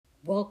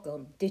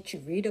Welcome. Did you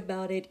read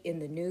about it in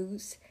the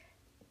news?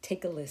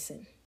 Take a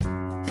listen.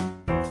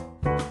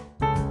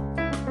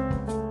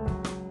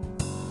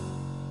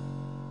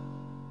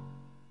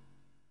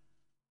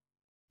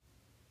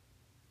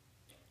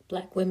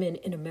 Black women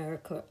in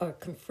America are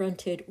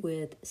confronted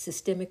with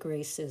systemic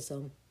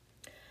racism.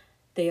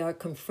 They are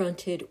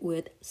confronted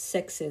with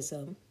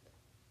sexism.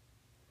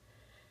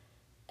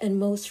 And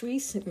most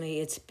recently,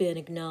 it's been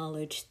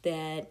acknowledged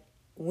that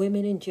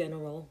women in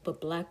general, but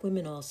Black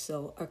women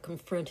also, are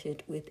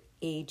confronted with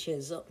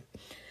ageism.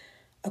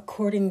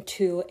 According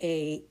to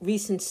a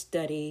recent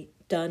study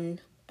done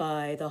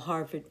by the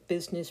Harvard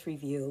Business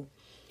Review,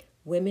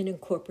 women in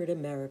corporate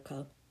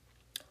America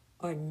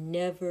are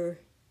never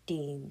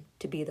deemed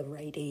to be the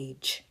right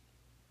age.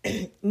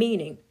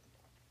 Meaning,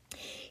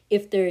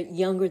 if they're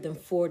younger than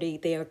 40,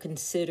 they are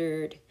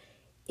considered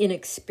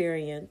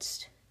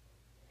inexperienced.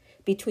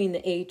 Between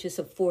the ages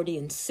of 40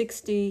 and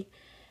 60,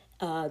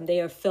 they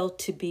are felt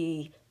to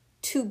be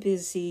too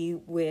busy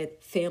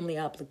with family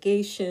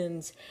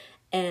obligations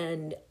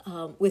and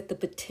with the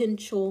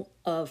potential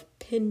of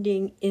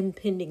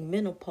impending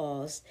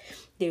menopause,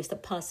 there's the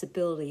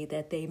possibility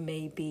that they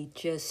may be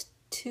just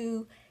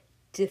too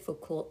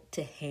difficult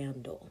to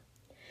handle.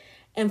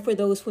 And for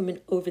those women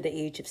over the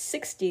age of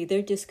 60,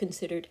 they're just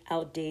considered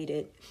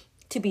outdated,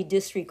 to be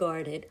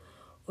disregarded,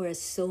 or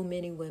as so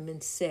many women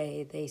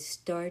say, they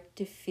start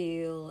to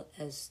feel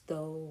as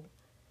though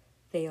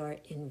they are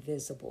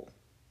invisible.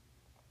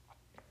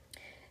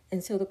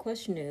 And so the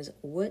question is,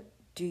 what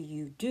do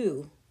you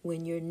do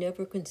when you're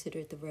never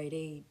considered the right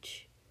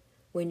age?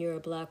 When you're a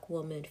Black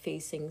woman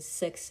facing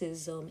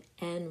sexism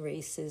and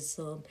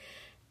racism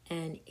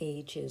and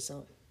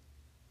ageism?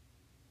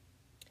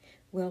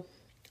 Well,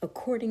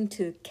 according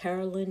to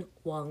Carolyn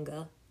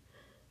Wanga,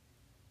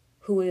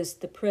 who is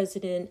the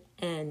president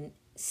and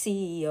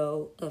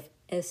CEO of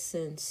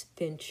Essence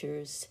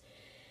Ventures,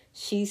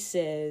 she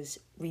says,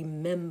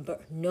 remember,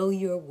 know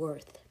your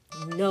worth,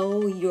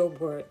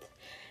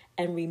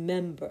 and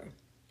remember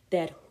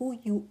that who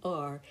you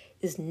are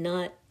is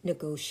not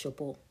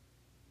negotiable.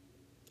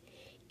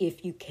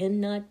 If you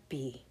cannot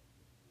be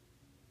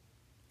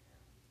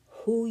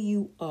who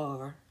you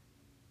are,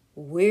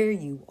 where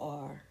you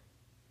are,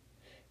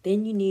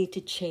 then you need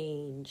to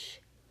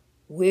change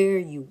where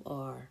you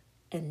are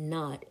and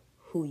not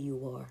who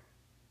you are.